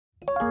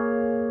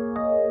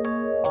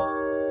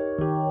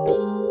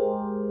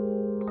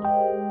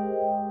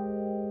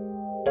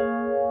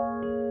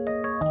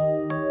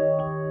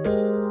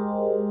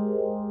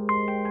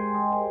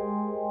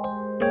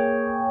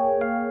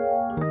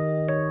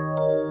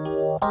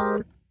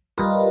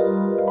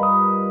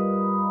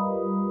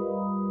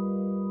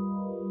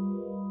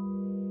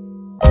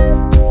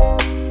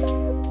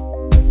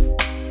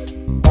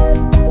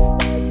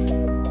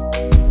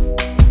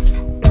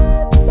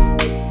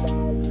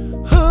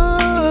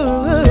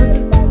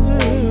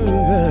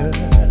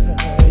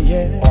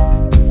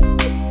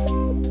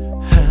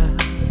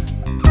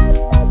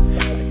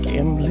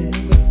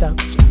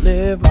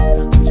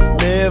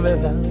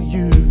Without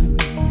you.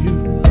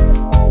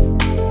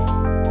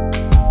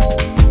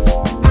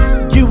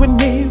 You and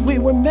me, we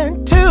were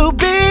meant to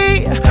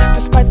be.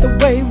 Despite the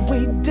way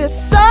we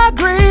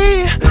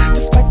disagree,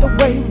 despite the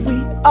way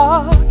we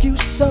argue,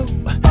 so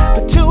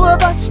the two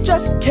of us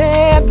just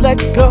can't let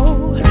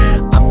go.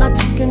 I'm not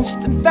talking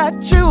just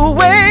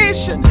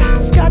infatuation,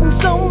 it's gotten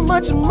so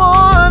much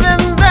more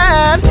than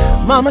that.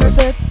 Mama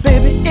said,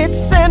 baby,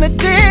 it's an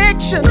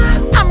addiction.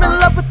 I'm in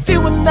love with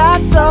you and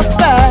that's a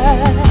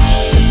fact.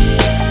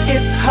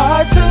 It's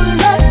hard to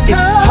let go.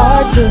 It's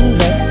hard to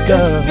let go.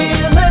 This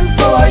feeling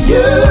for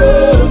you.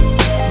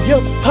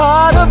 You're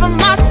part of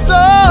my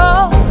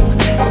soul,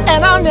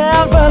 and I'll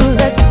never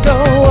let go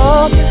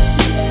of you.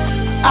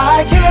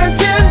 I can't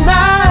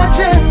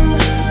imagine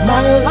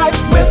my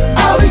life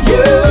without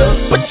you.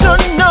 But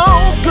you're no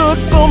good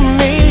for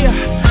me,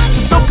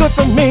 just no good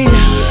for me.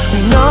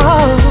 No.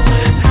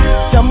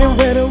 Tell me,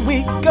 where do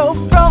we go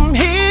from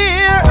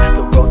here?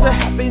 The road to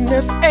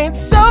happiness ain't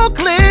so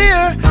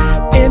clear.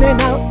 In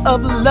and out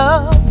of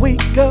love we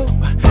go.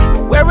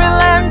 Where we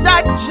land,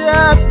 I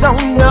just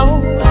don't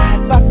know.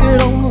 If I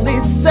could only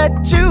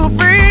set you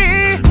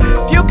free,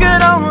 if you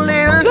could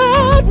only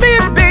let me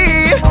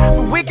be,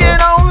 if we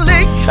could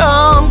only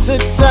come to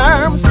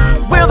terms,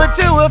 will the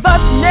two of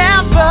us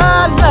never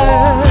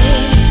learn?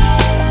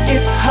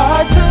 It's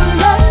hard to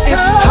let go.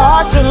 It's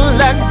hard to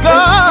let go.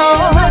 This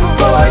feeling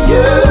for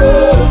you.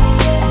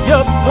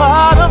 You're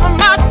part of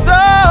my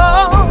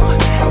soul,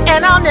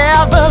 and I'll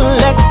never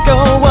let go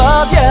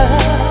of you.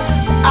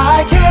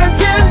 I can't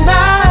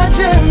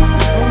imagine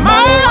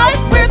my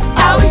life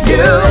without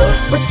you.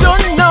 But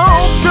you're no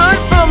good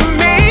for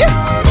me,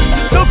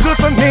 just no good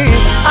for me.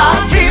 I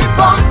keep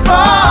on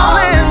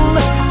falling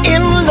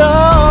in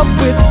love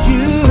with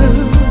you.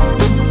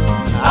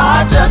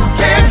 I just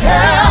can't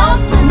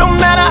help it. No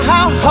matter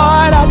how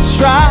hard I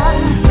try,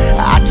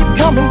 I keep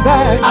coming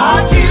back.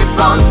 I keep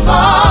on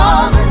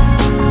falling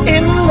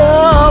in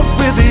love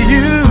with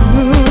you.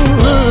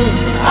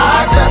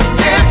 I just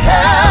can't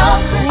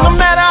help it. No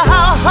matter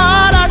how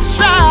hard I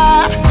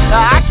try,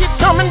 I keep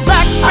coming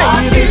back,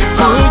 baby,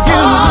 to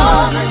you.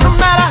 No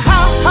matter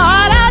how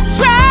hard I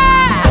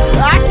try,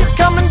 I keep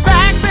coming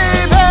back,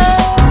 baby.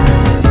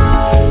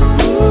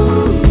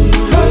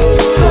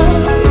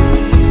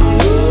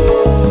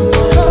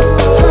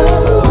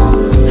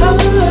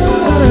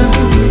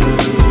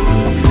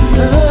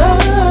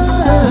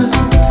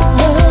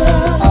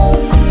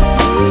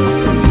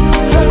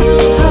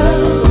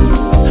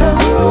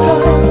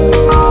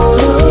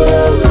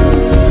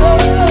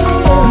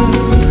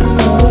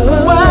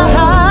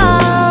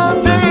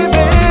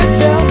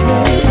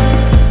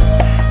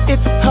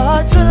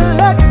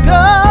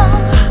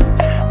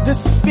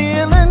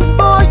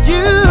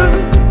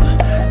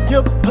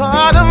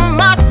 Part of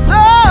my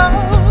soul,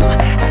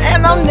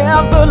 and I'll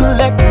never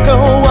let go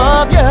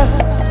of you.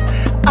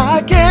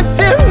 I can't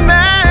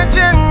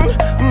imagine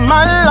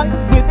my life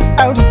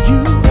without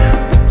you.